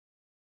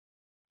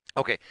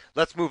Okay,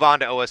 let's move on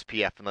to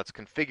OSPF and let's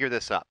configure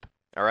this up.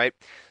 All right.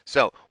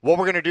 So what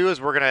we're going to do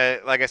is we're going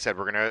to, like I said,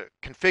 we're going to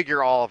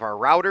configure all of our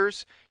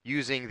routers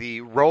using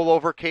the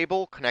rollover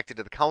cable connected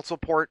to the console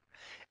port.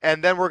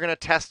 And then we're going to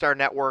test our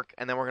network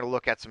and then we're going to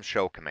look at some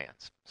show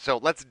commands. So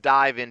let's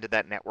dive into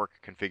that network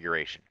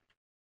configuration.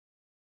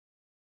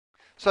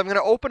 So I'm going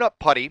to open up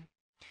PuTTY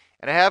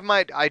and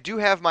I do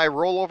have my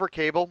rollover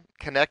cable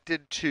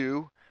connected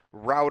to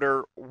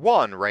router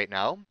 1 right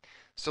now.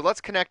 So let's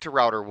connect to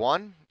router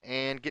 1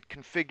 and get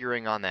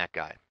configuring on that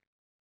guy.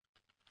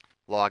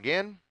 Log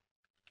in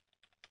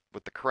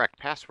with the correct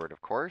password,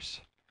 of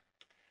course.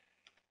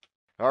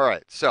 All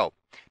right, so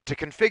to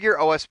configure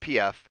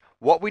OSPF,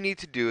 what we need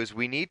to do is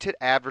we need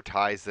to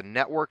advertise the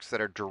networks that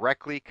are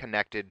directly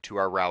connected to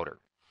our router.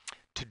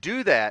 To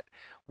do that,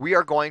 we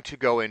are going to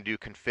go into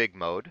config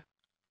mode,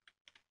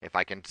 if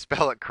I can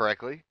spell it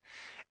correctly,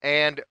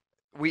 and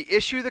we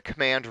issue the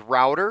command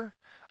router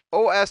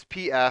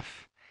OSPF,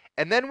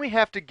 and then we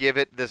have to give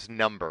it this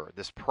number,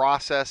 this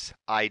process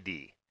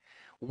ID.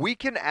 We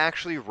can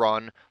actually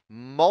run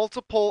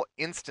multiple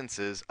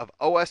instances of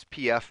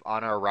OSPF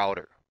on our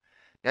router.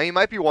 Now you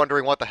might be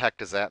wondering, what the heck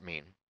does that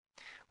mean?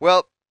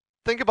 Well,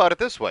 think about it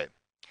this way.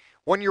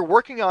 When you're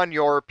working on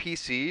your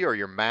PC or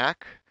your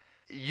Mac,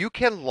 you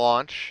can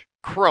launch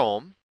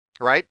Chrome,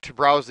 right, to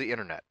browse the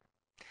internet.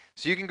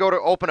 So you can go to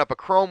open up a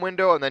Chrome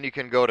window and then you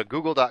can go to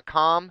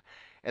google.com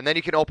and then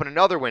you can open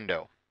another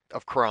window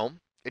of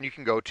Chrome and you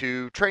can go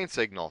to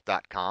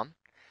trainsignal.com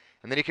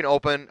and then you can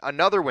open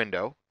another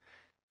window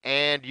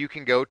and you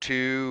can go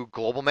to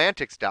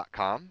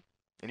globalmantics.com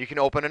and you can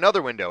open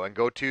another window and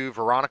go to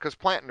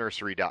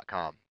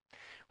veronicasplantnursery.com.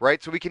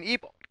 Right? So we can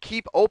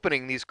keep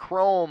opening these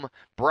Chrome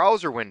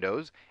browser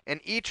windows, and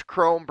each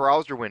Chrome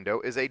browser window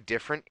is a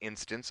different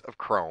instance of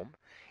Chrome,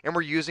 and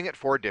we're using it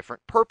for a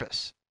different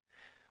purpose.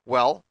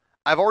 Well,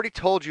 I've already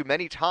told you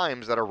many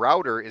times that a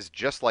router is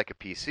just like a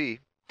PC.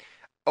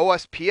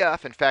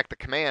 OSPF, in fact, the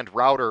command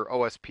router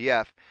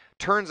OSPF,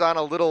 turns on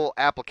a little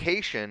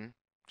application,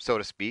 so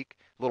to speak,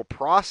 a little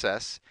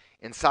process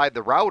inside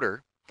the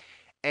router,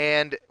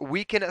 and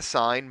we can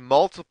assign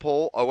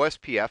multiple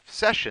OSPF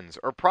sessions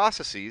or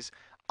processes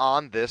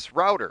on this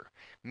router,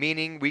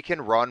 meaning we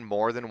can run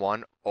more than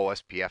one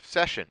OSPF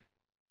session.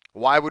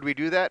 Why would we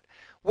do that?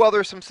 Well,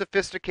 there's some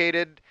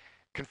sophisticated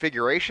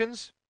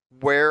configurations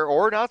where,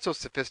 or not so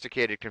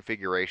sophisticated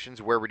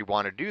configurations where we'd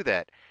want to do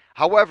that.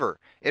 However,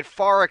 it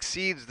far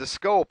exceeds the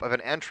scope of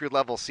an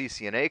entry-level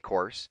CCNA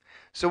course.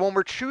 So when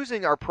we're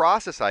choosing our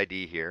process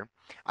ID here,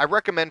 I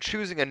recommend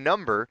choosing a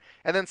number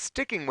and then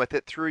sticking with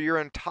it through your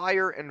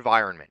entire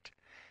environment.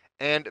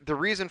 And the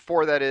reason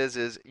for that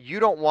is you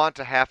don't want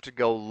to have to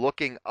go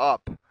looking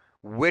up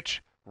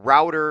which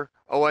router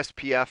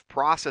OSPF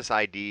process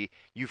ID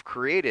you've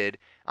created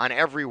on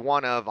every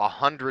one of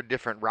 100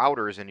 different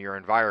routers in your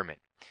environment.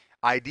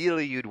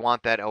 Ideally, you'd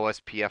want that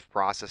OSPF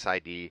process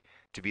ID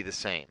to be the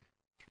same.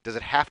 Does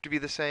it have to be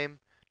the same?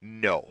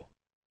 No.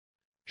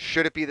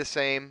 Should it be the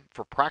same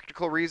for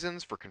practical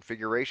reasons, for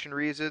configuration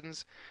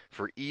reasons,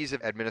 for ease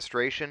of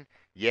administration?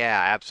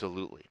 Yeah,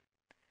 absolutely.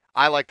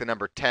 I like the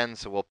number 10,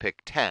 so we'll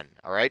pick 10,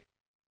 all right?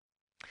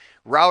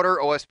 Router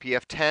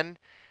OSPF 10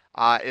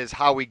 is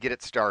how we get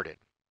it started.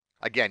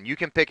 Again, you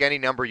can pick any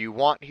number you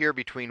want here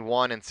between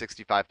 1 and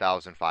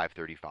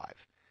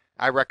 65,535.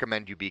 I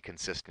recommend you be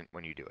consistent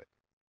when you do it.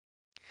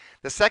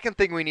 The second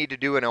thing we need to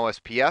do in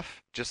OSPF,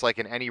 just like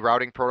in any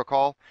routing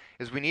protocol,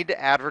 is we need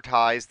to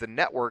advertise the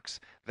networks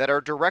that are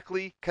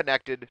directly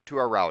connected to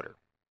our router.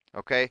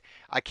 Okay?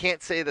 I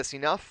can't say this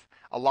enough.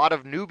 A lot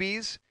of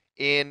newbies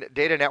in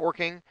data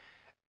networking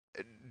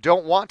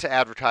don't want to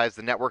advertise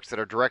the networks that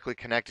are directly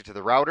connected to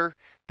the router.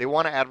 They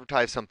want to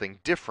advertise something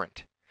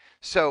different.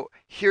 So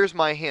here's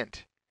my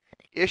hint.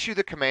 Issue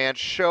the command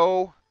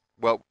show,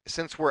 well,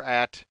 since we're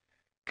at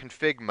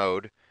config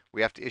mode,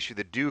 we have to issue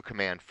the do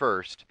command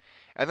first.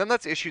 And then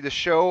let's issue the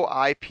show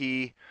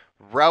IP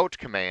route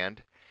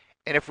command.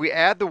 And if we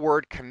add the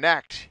word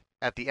connect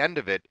at the end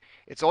of it,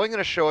 it's only going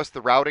to show us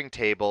the routing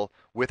table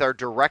with our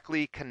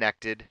directly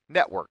connected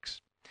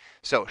networks.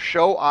 So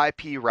show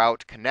IP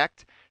route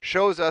connect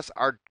shows us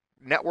our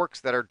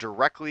networks that are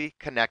directly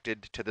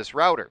connected to this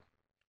router.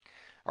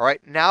 All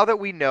right, now that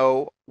we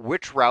know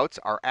which routes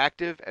are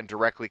active and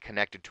directly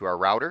connected to our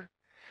router,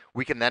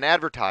 we can then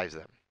advertise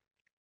them.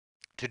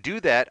 To do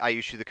that, I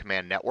issue the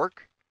command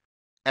network,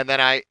 and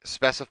then I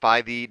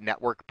specify the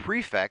network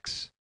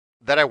prefix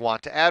that I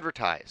want to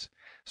advertise.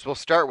 So we'll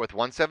start with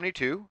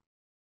 172.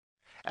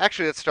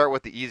 Actually, let's start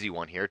with the easy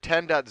one here,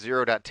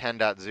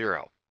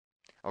 10.0.10.0.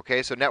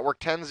 Okay, so network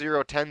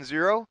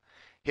 10.0.10.0,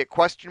 hit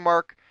question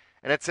mark,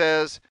 and it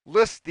says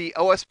list the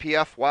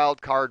OSPF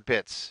wildcard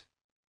bits.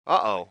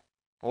 Uh-oh.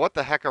 What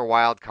the heck are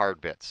wildcard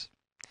bits?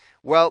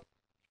 Well,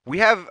 we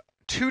have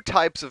two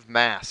types of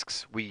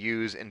masks we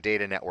use in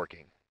data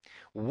networking.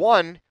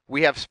 One,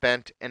 we have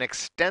spent an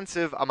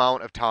extensive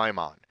amount of time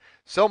on.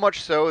 So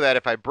much so that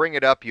if I bring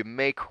it up, you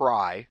may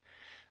cry.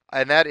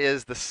 And that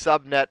is the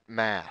subnet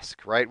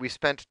mask, right? We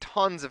spent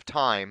tons of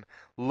time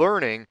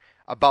learning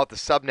about the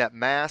subnet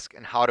mask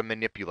and how to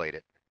manipulate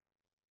it.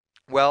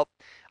 Well,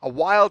 a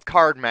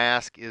wildcard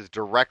mask is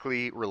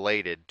directly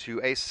related to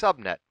a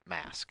subnet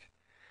mask.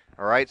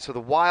 All right, so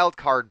the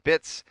wildcard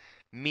bits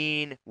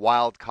mean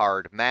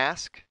wildcard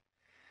mask.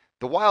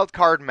 The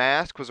wildcard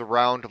mask was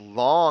around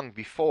long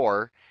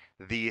before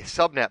the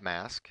subnet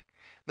mask.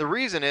 The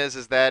reason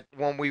is that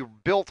when we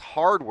built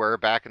hardware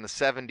back in the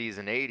 70s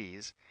and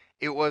 80s,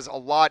 it was a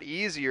lot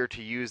easier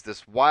to use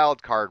this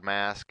wildcard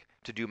mask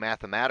to do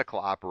mathematical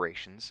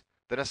operations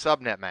than a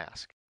subnet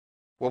mask.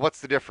 Well,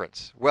 what's the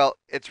difference? Well,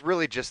 it's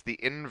really just the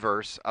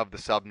inverse of the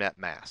subnet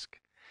mask.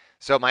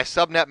 So my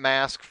subnet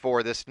mask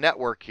for this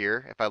network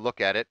here, if I look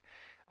at it,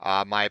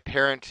 my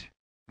parent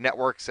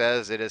network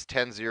says it is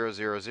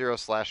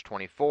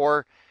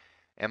 10.0.0.0/24,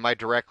 and my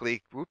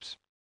directly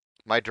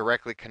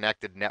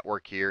connected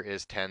network here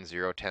is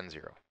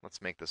 10.0.10.0.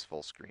 Let's make this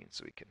full screen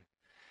so we can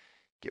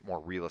get more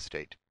real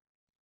estate.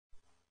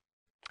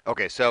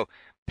 Okay, so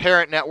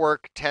parent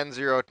network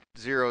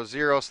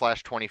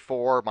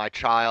 10.0.0.0/24. My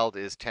child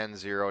is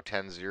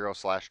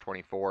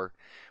 10.0.10.0/24,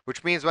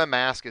 which means my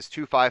mask is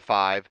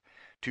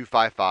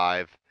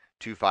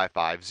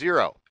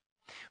 255.255.255.0.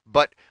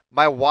 But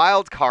my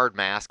wildcard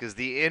mask is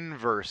the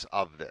inverse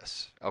of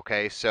this.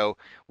 Okay, so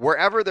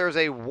wherever there's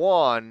a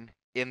 1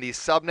 in the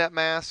subnet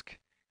mask,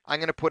 I'm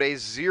going to put a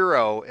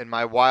 0 in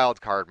my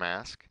wildcard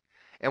mask.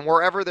 And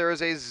wherever there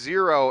is a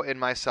 0 in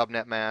my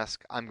subnet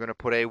mask, I'm going to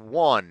put a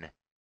 1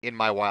 in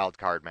my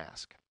wildcard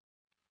mask.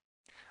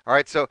 All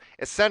right, so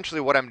essentially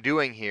what I'm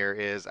doing here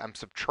is I'm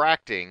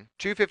subtracting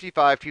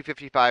 255,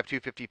 255,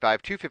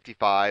 255,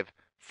 255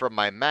 from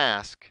my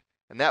mask,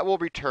 and that will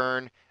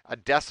return a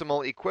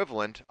decimal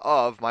equivalent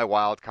of my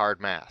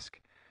wildcard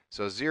mask.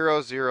 So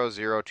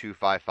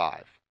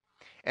 000255.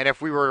 And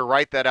if we were to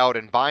write that out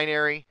in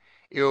binary,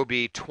 it will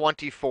be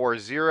 24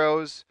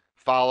 zeros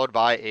followed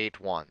by 8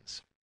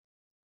 ones.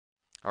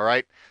 All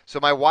right,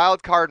 so my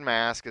wildcard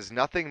mask is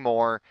nothing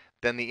more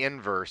than the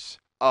inverse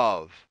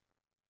of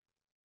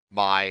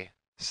my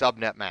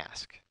subnet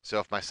mask. So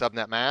if my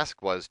subnet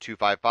mask was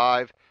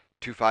 255,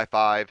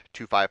 255,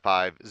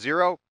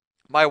 255.0,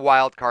 my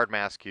wildcard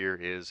mask here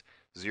is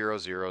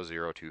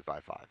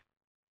 000255.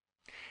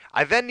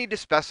 I then need to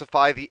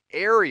specify the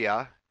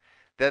area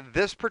that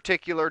this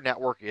particular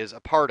network is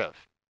a part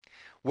of.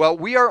 Well,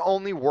 we are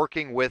only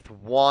working with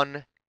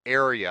one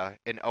area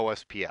in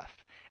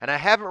OSPF. And I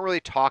haven't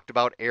really talked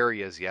about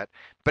areas yet,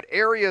 but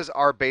areas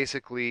are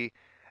basically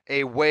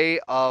a way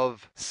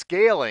of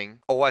scaling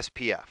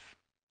OSPF.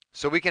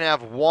 So we can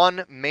have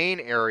one main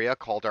area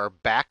called our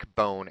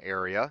backbone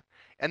area,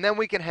 and then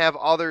we can have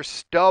other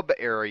stub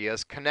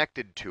areas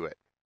connected to it.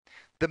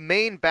 The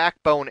main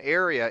backbone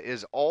area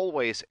is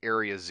always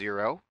area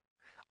 0.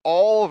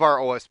 All of our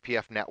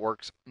OSPF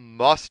networks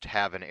must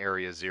have an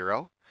area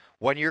 0.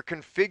 When you're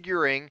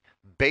configuring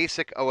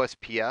basic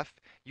OSPF,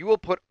 you will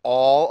put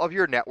all of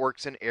your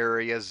networks in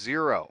area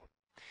 0.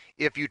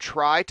 If you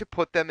try to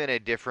put them in a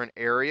different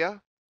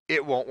area,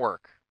 it won't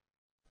work.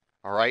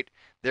 All right?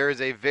 There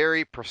is a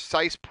very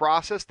precise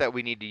process that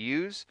we need to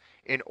use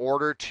in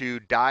order to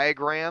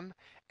diagram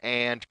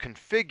and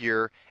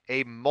configure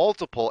a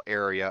multiple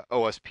area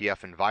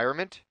OSPF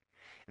environment.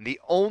 And the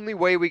only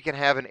way we can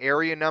have an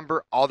area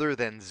number other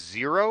than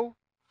 0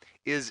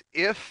 is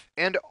if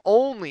and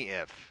only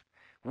if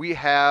we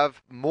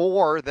have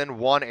more than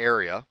one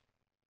area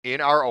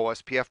in our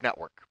OSPF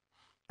network.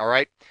 All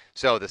right,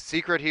 so the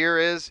secret here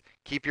is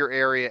keep your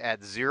area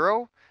at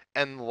 0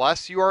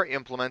 unless you are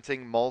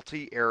implementing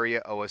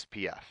multi-area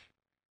OSPF.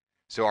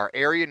 So our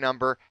area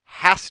number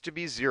has to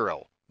be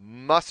 0,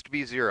 must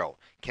be 0,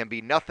 can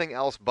be nothing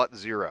else but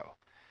 0.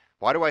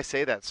 Why do I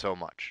say that so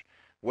much?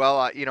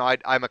 Well,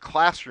 I'm a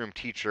classroom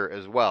teacher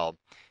as well,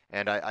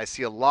 and I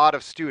see a lot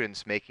of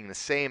students making the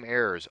same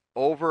errors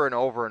over and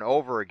over and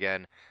over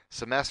again,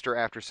 semester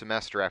after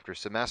semester after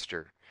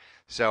semester.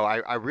 So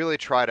I really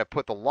try to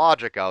put the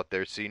logic out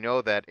there so you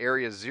know that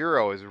area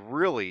 0 is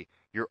really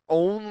your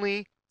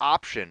only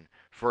option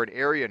for an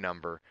area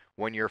number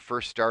when you're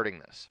first starting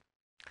this.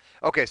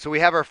 Okay, so we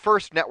have our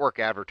first network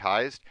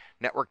advertised,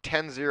 network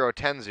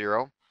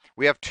 10.0.10.0.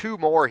 We have two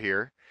more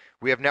here.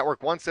 We have network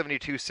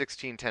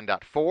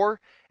 172.16.10.4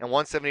 and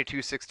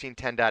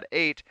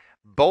 172.16.10.8.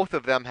 Both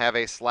of them have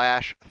a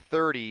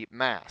 /30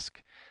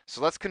 mask.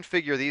 So let's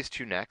configure these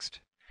two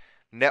next.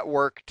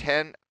 Network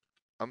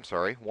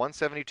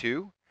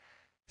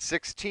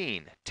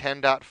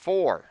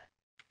 172.16.10.4.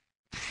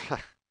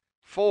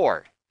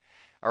 4.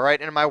 All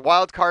right, and my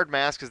wildcard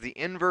mask is the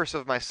inverse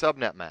of my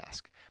subnet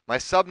mask. My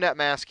subnet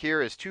mask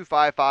here is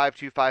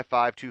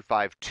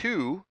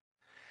 255.255.252,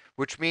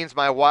 which means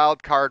my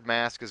wildcard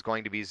mask is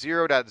going to be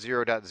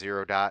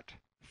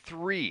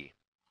 0.0.0.3.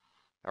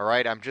 All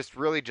right, I'm just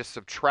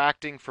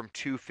subtracting from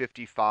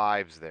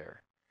 255s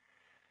there.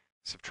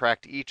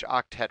 Subtract each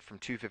octet from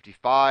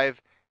 255,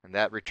 and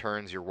that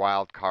returns your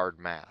wildcard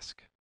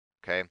mask.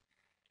 Okay.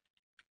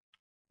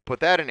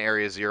 Put that in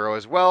area 0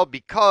 as well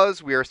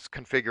because we are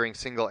configuring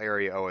single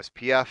area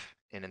OSPF,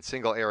 and in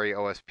single area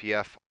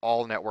OSPF,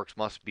 all networks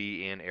must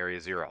be in area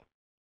 0.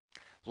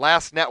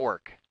 Last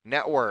network,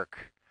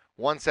 network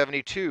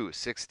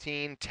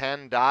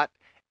 172.16.10.8.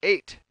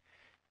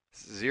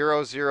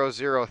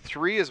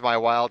 10.8.0.0.0.3 is my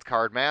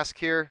wildcard mask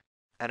here,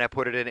 and I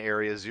put it in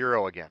area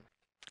 0 again.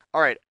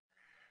 All right,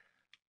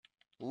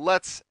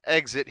 let's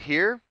exit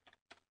here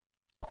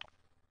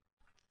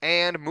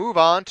and move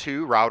on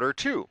to router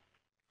 2.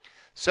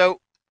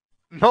 So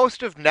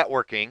most of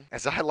networking,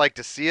 as I like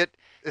to see it,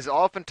 is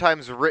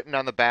oftentimes written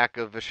on the back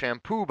of a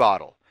shampoo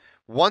bottle.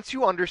 Once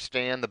you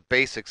understand the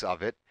basics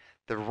of it,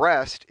 the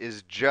rest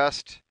is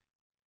just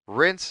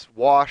rinse,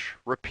 wash,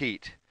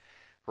 repeat,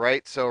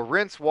 right? So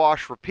rinse,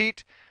 wash,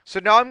 repeat. So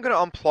now I'm going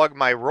to unplug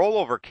my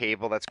rollover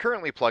cable that's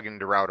currently plugged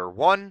into router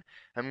 1.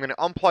 I'm going to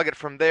unplug it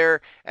from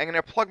there. I'm going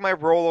to plug my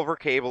rollover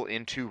cable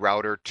into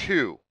router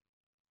 2.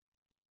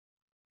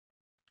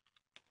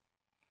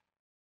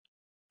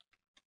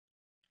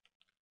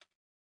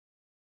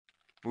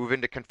 Move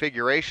into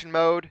configuration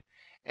mode,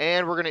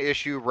 and we're going to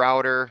issue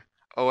router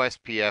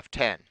OSPF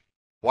 10.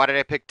 Why did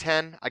I pick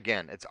 10?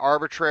 Again, it's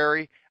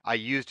arbitrary. I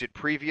used it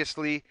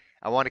previously.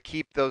 I want to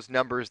keep those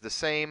numbers the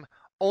same,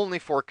 only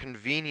for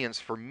convenience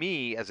for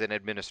me as an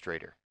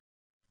administrator.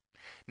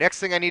 Next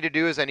thing I need to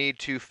do is I need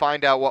to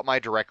find out what my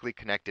directly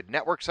connected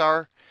networks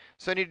are.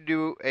 So I need to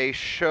do a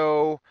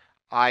show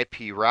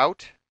IP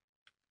route,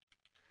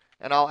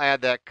 and I'll add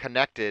that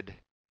connected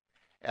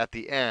at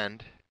the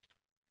end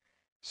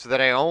so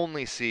that I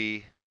only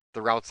see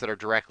the routes that are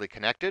directly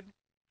connected.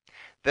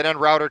 Then on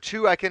router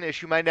 2, I can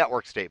issue my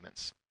network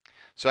statements.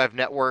 So I have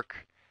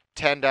network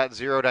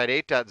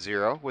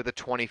 10.0.8.0 with a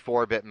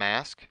 24-bit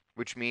mask,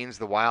 which means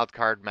the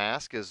wildcard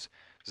mask is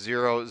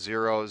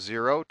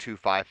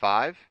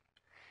 0.0.0.255,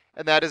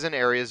 and that is in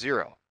area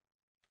 0.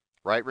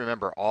 Right?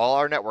 Remember, all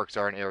our networks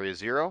are in area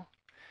 0.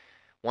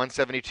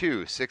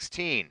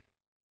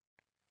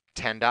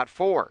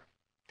 172.16.10.4.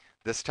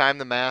 This time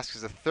the mask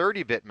is a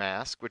 30-bit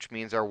mask, which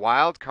means our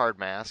wildcard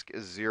mask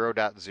is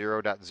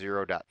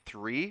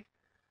 0.0.0.3.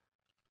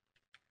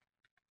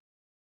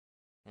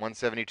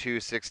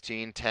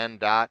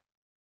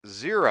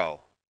 172.16.10.0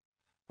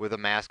 with a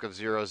mask of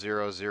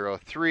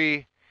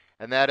 0.0.0.3,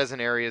 and that is in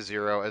area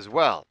 0 as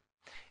well.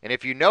 And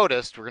if you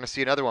noticed, we're going to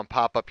see another one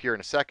pop up here in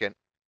a second.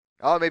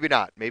 Oh, maybe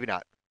not. Maybe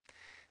not.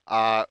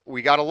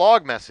 We got a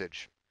log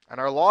message, and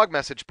our log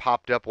message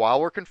popped up while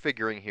we're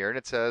configuring here, and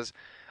it says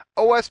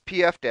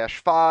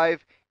OSPF-5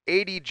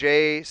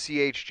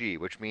 80J-CHG,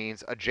 which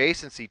means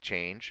adjacency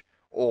change,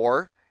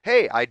 or,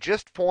 hey, I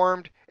just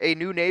formed a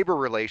new neighbor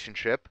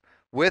relationship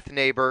with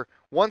neighbor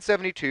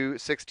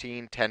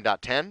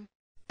 172.16.10.10,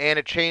 and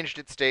it changed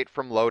its state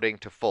from loading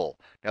to full.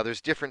 Now,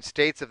 there's different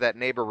states of that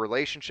neighbor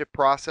relationship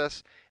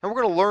process, and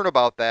we're going to learn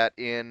about that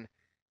in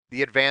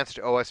the advanced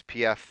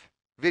OSPF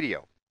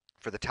video.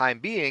 For the time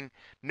being,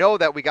 know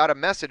that we got a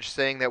message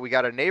saying that we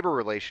got a neighbor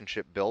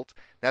relationship built.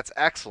 That's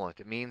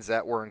excellent. It means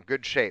that we're in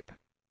good shape.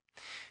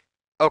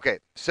 Okay,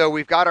 so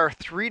we've got our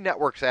 3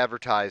 networks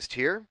advertised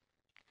here.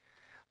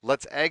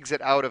 Let's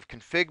exit out of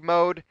config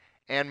mode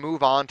and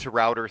move on to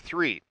router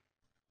 3.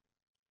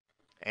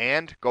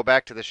 And go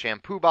back to the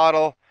shampoo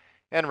bottle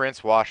and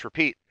rinse, wash,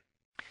 repeat.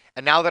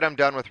 And now that I'm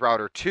done with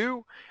router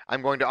 2,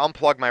 I'm going to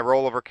unplug my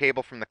rollover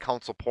cable from the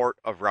console port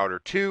of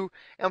router 2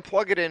 and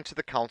plug it into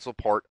the console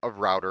port of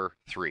router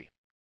 3.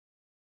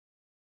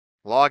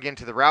 Log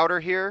into the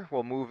router here.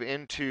 We'll move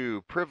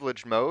into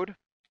privilege mode.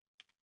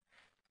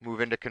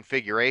 Move into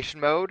configuration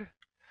mode.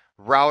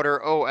 Router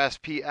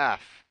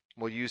OSPF.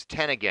 We'll use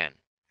 10 again.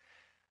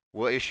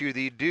 We'll issue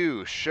the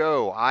do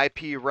show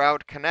IP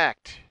route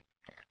connect.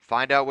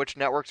 Find out which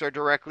networks are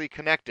directly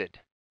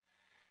connected.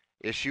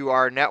 Issue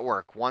our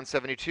network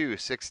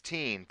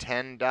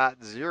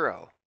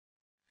 172.16.10.0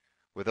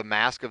 with a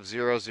mask of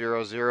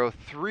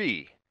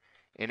 0.0.0.3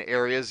 in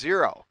area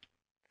 0.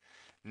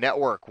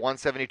 Network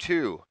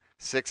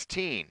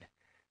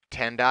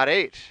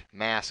 172.16.10.8,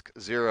 mask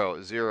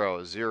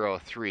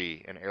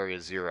 0.0.0.3 in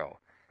area 0.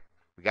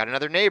 We got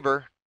another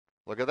neighbor.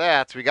 Look at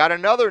that. So we got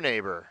another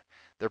neighbor.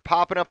 They're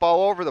popping up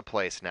all over the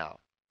place now.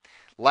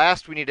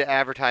 Last, we need to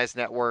advertise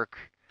network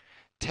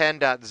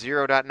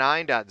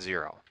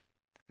 10.0.9.0.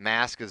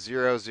 Mask is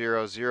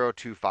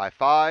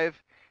 0.0.0.255,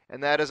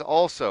 and that is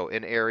also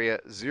in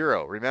area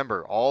 0.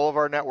 Remember, all of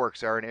our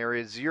networks are in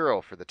area 0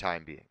 for the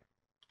time being.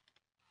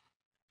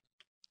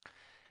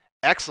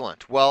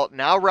 Excellent. Well,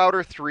 now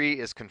router 3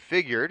 is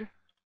configured.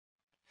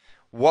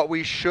 What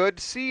we should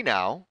see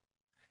now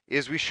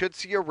is we should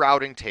see a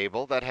routing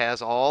table that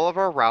has all of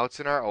our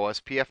routes in our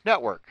OSPF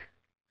network.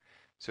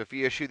 So if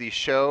you issue the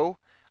show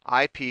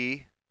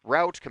IP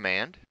route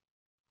command,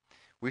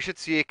 we should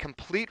see a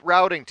complete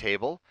routing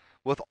table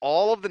with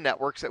all of the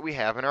networks that we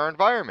have in our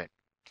environment.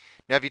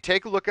 Now, if you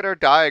take a look at our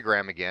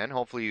diagram again,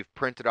 hopefully you've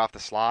printed off the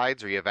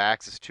slides or you have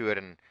access to it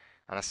on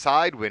a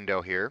side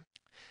window here,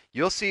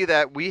 you'll see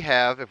that we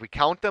have, if we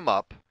count them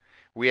up,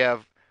 we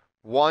have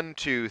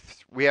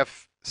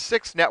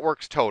 6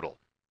 networks total.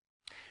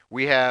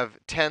 We have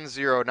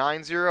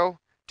 10.0.9.0,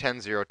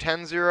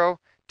 10.0.10.0,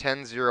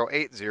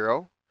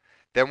 10.0.8.0.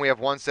 Then we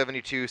have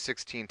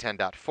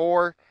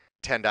 172.16.10.4,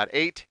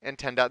 10.8, and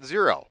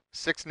 10.0.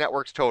 6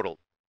 networks total.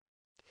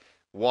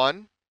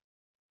 1,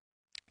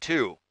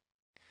 2,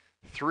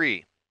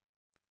 3,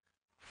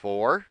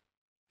 4,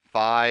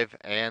 5,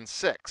 and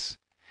 6.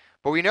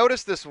 But we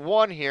notice this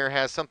one here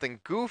has something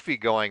goofy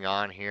going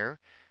on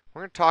here.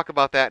 We're going to talk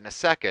about that in a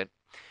second.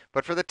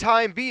 But for the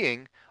time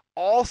being,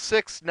 all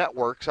 6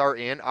 networks are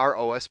in our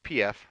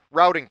OSPF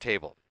routing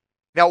table.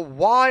 Now,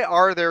 why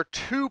are there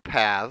 2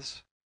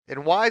 paths,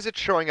 and why is it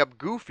showing up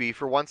goofy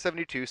for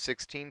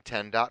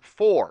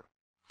 172.16.10.4?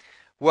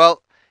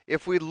 Well,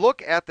 if we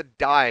look at the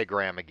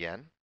diagram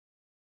again,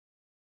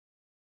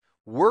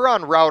 we're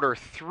on router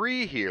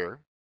 3 here,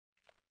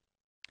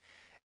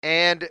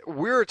 and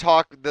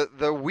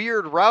the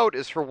weird route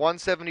is for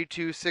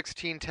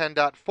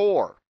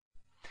 172.16.10.4.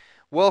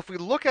 Well, if we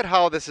look at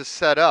how this is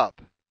set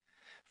up,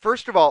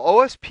 first of all,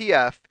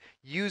 OSPF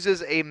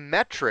uses a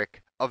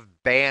metric of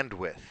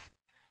bandwidth.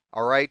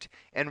 All right,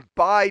 and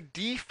by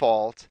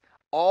default,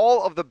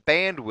 all of the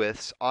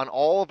bandwidths on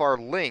all of our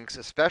links,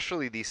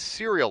 especially these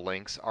serial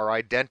links, are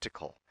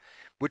identical,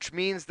 which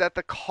means that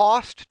the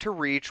cost to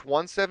reach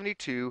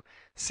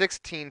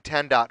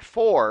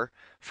 172.16.10.4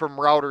 from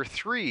router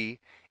 3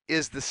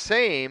 is the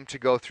same to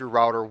go through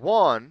router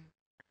 1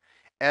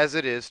 as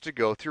it is to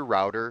go through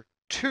router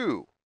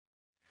 2,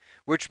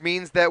 which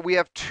means that we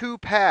have 2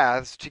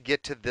 paths to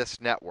get to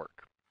this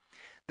network.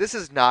 This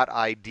is not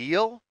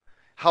ideal.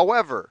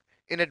 However,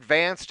 in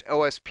advanced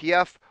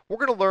OSPF, we're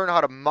going to learn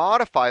how to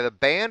modify the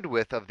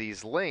bandwidth of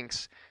these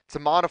links to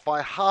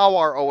modify how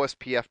our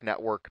OSPF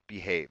network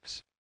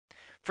behaves.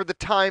 For the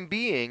time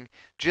being,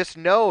 just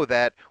know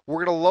that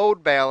we're going to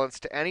load balance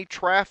to any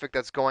traffic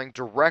that's going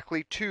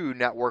directly to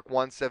network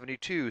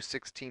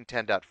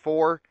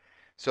 172.16.10.4.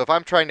 So if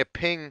I'm trying to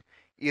ping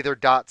either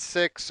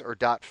 .6 or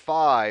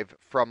 .5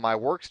 from my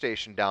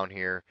workstation down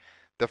here,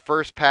 the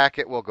first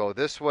packet will go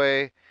this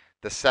way,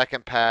 the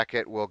second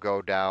packet will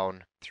go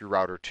down through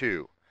router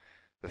 2.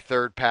 The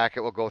third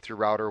packet will go through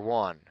router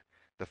 1.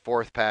 The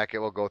fourth packet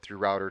will go through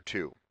router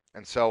 2,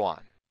 and so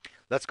on.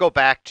 Let's go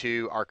back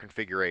to our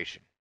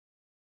configuration.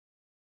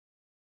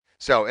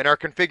 So in our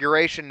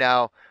configuration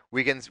now,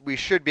 we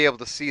should be able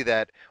to see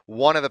that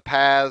one of the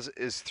paths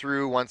is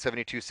through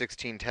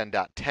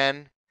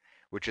 172.16.10.10,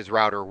 which is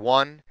router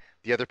 1.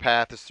 The other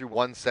path is through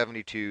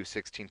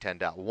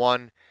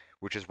 172.16.10.1,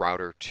 which is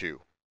router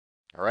 2.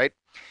 All right.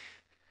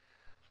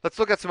 Let's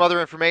look at some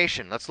other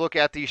information. Let's look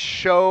at the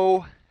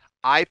show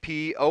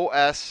IP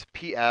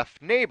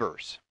OSPF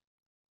neighbors.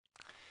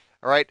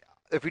 All right,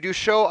 if we do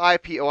show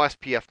IP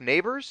OSPF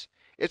neighbors,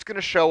 it's going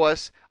to show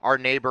us our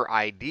neighbor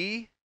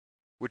ID,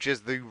 which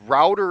is the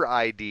router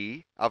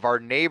ID of our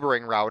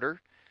neighboring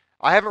router.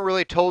 I haven't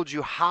really told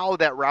you how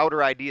that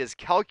router ID is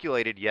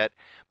calculated yet,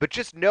 but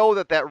just know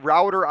that that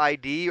router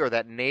ID, or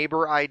that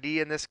neighbor ID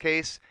in this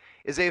case,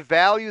 is a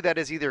value that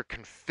is either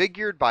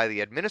configured by the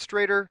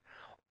administrator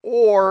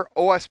or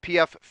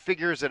OSPF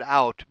figures it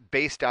out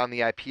based on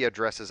the IP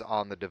addresses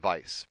on the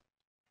device.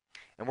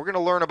 And we're going to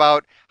learn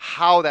about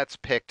how that's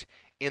picked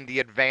in the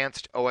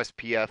advanced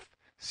OSPF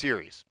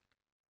series.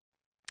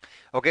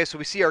 Okay, so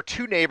we see our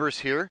 2 neighbors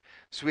here.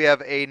 So we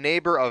have a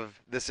neighbor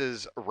of, this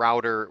is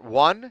router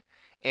 1,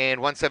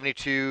 and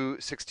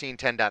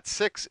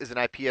 172.16.10.6 is an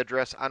IP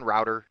address on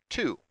router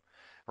 2.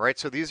 All right,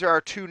 so these are our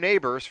 2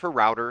 neighbors for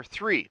router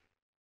 3.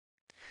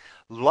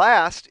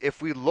 Last,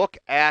 if we look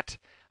at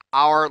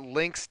our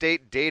link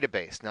state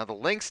database. Now, the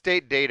link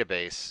state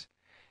database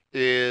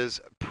is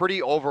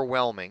pretty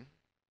overwhelming,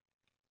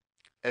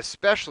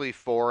 especially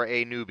for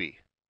a newbie.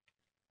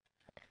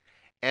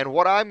 And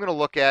what I'm going to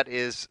look at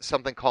is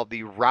something called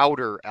the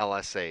router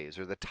LSAs,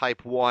 or the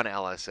type 1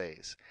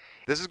 LSAs.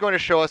 This is going to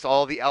show us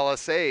all the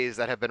LSAs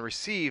that have been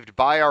received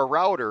by our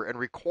router and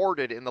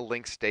recorded in the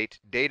link state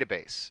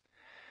database.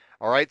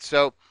 All right,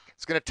 so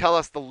it's going to tell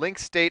us the link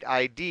state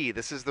ID.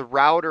 This is the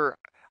router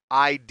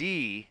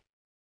ID,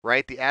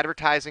 right? The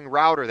advertising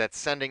router that's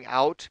sending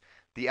out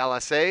the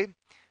LSA.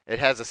 It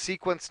has a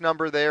sequence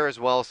number there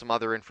as well as some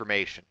other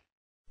information.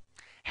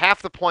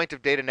 Half the point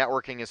of data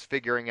networking is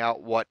figuring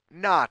out what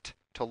not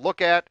to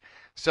look at.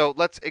 So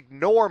let's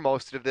ignore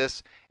most of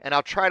this, and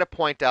I'll try to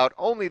point out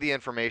only the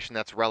information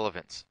that's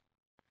relevant.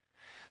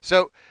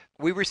 So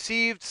we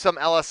received some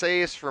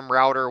LSAs from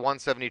router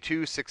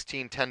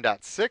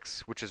 172.16.10.6,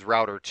 which is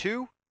router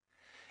 2.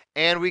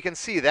 And we can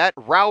see that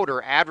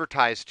router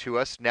advertised to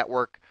us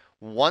network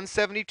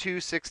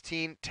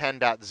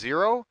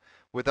 172.16.10.0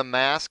 with a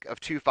mask of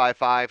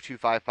 255,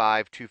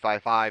 255,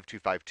 255,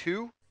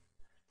 252,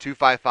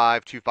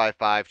 255,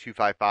 255,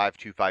 255,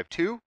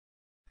 252.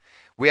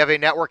 We have a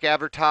network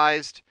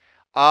advertised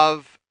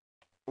of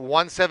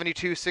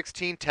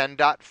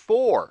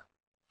 172.16.10.4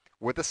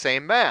 with the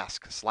same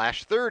mask,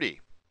 /30.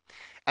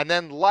 And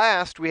then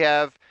last, we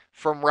have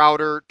from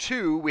router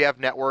 2, we have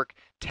network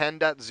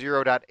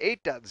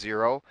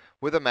 10.0.8.0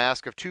 with a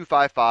mask of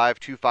 255,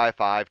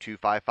 255,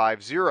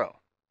 2550.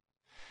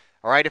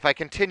 All right, if I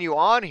continue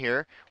on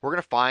here, we're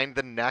going to find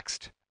the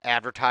next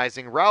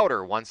advertising router,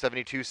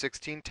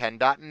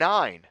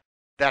 172.16.10.9.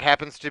 That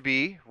happens to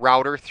be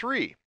router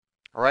 3.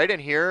 All right,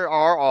 and here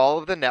are all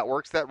of the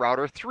networks that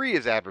router 3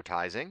 is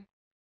advertising.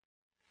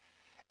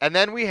 And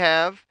then we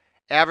have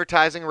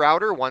advertising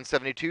router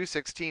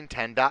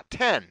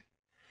 172.16.10.10.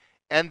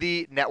 and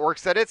the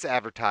networks that it's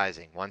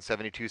advertising,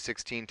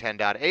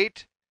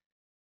 172.16.10.8,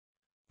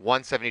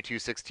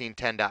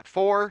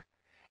 172.16.10.4,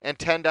 and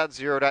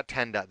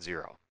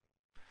 10.0.10.0.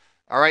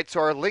 All right, so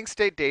our link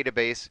state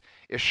database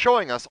is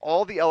showing us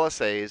all the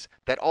LSAs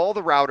that all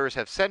the routers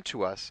have sent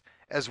to us,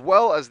 as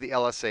well as the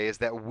LSAs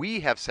that we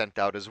have sent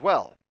out as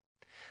well.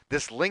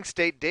 This link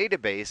state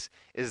database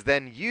is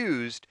then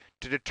used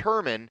to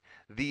determine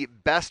the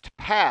best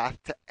path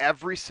to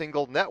every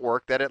single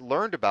network that it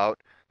learned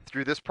about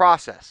through this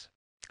process.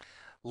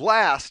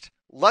 Last,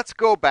 let's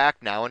go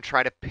back now and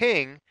try to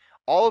ping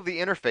all of the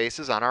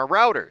interfaces on our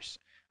routers.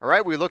 All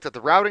right, we looked at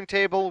the routing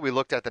table, we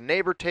looked at the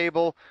neighbor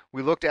table,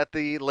 we looked at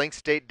the link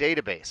state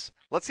database.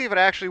 Let's see if it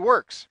actually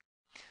works.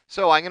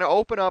 So I'm going to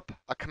open up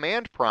a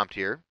command prompt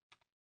here,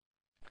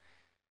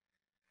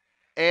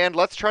 and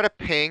let's try to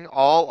ping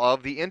all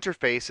of the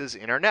interfaces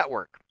in our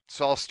network.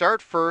 So I'll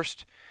start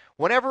first.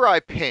 Whenever I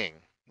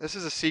ping, this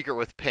is a secret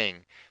with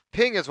ping.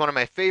 Ping is one of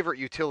my favorite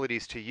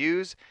utilities to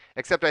use,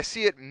 except I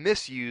see it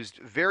misused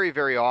very,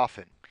 very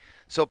often.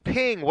 So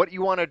ping, what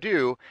you want to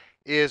do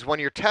is when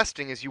you're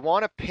testing is you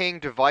want to ping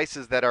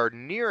devices that are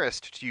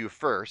nearest to you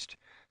first.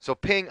 So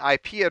ping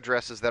IP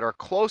addresses that are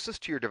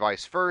closest to your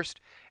device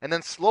first, and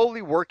then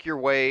slowly work your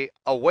way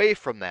away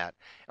from that.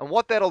 And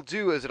what that'll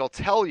do is it'll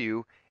tell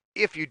you,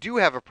 if you do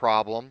have a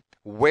problem,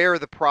 where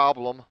the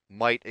problem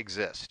might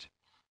exist.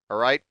 All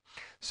right,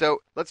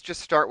 so let's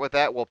just start with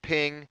that. We'll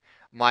ping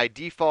my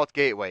default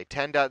gateway,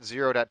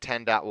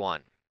 10.0.10.1,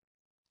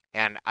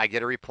 and I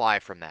get a reply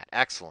from that.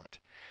 Excellent.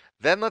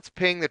 Then let's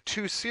ping the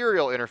two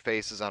serial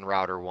interfaces on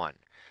router 1.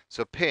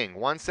 So ping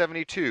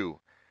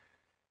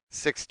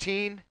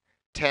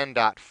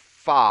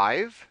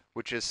 172.16.10.5,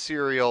 which is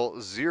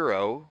serial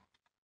 0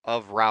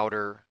 of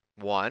router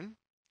 1,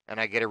 and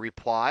I get a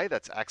reply.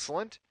 That's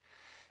excellent.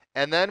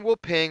 And then we'll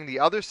ping the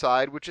other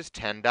side, which is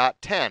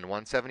 10.10,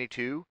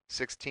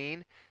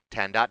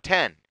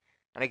 172.16.10.10,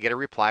 and I get a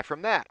reply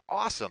from that.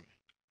 Awesome.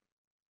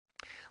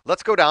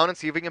 Let's go down and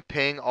see if we can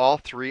ping all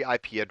three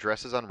IP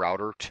addresses on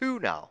router 2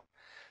 now.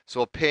 So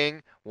we'll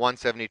ping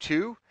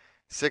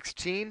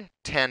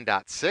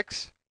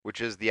 172.16.10.6,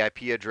 which is the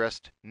IP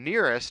address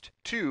nearest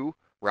to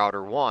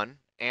router 1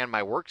 and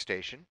my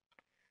workstation.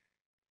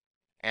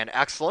 And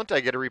excellent, I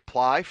get a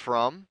reply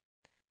from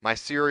my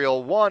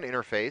serial 1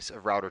 interface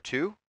of router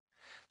 2.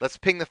 Let's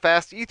ping the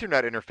fast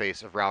Ethernet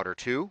interface of router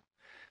 2.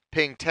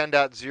 Ping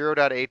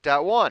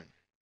 10.0.8.1.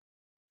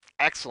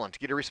 Excellent,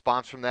 get a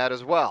response from that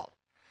as well.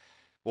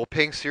 We'll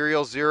ping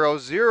serial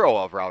 00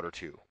 of router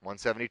 2,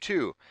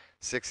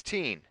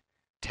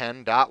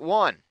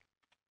 172.16.10.1.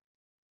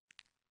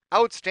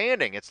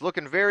 Outstanding, it's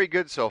looking very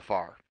good so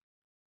far.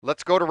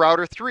 Let's go to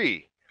router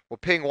 3. We'll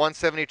ping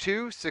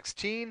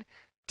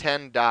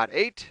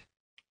 172.16.10.8.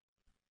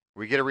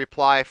 We get a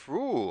reply,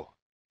 ooh.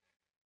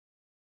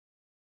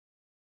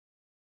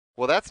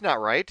 Well, that's not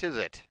right, is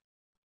it?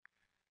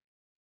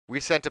 We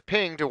sent a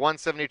ping to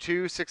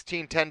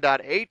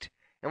 172.16.10.8,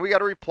 and we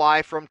got a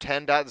reply from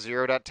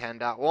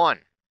 10.0.10.1.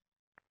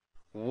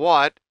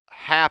 What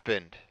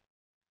happened?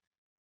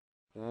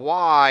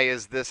 Why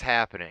is this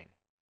happening?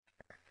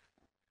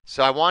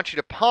 So I want you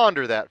to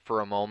ponder that for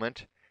a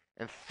moment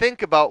and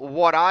think about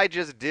what I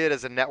just did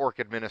as a network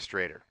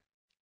administrator.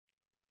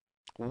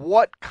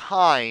 What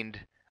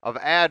kind of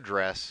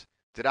address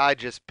did I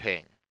just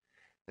ping?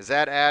 Is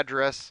that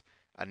address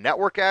a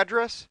network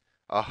address,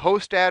 a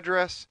host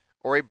address,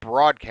 or a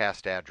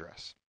broadcast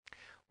address?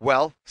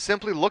 Well,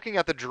 simply looking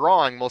at the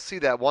drawing, we'll see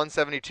that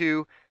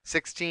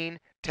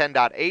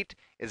 172.16.10.8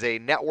 is a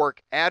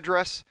network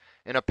address.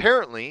 And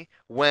apparently,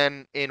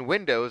 when in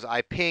Windows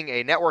I ping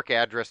a network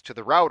address to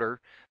the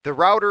router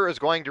is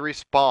going to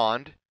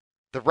respond,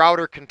 the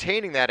router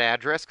containing that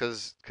address,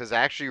 because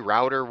actually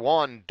router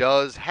 1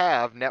 does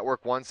have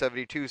network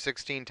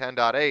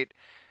 172.16.10.8,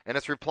 and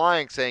it's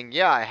replying saying,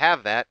 yeah, I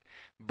have that,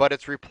 but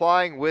it's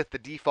replying with the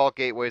default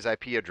gateway's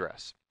IP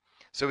address.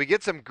 So we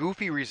get some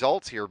goofy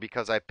results here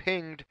because I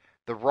pinged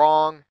the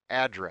wrong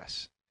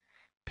address.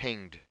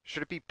 Pinged.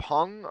 Should it be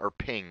pung or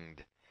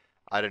pinged?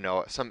 I don't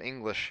know. Some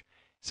English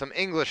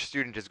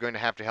student is going to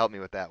have to help me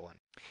with that one.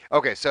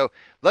 Okay, so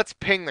let's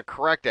ping the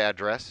correct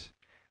address.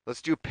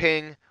 Let's do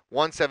ping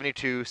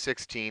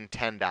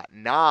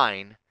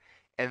 172.16.10.9,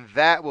 and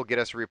that will get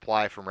us a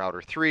reply from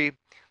router 3.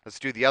 Let's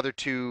do the other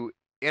two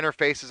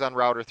interfaces on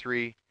router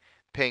 3.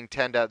 Ping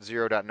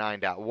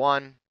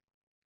 10.0.9.1.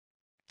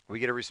 We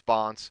get a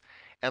response.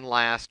 And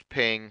last,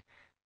 ping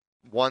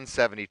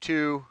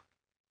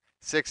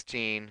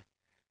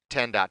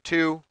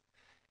 172.16.10.2.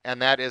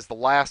 And that is the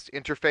last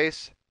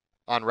interface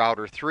on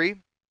router 3.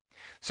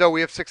 So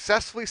we have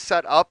successfully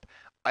set up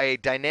a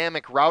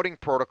dynamic routing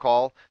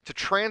protocol to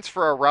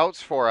transfer our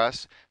routes for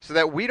us so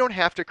that we don't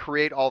have to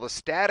create all the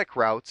static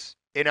routes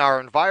in our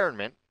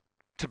environment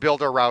to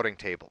build our routing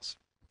tables.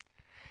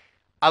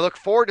 I look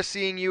forward to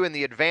seeing you in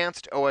the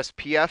advanced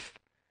OSPF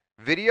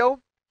video.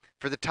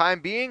 For the time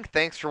being,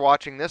 thanks for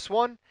watching this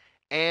one,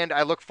 and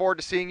I look forward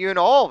to seeing you in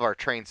all of our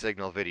train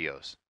signal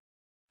videos.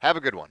 Have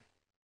a good one.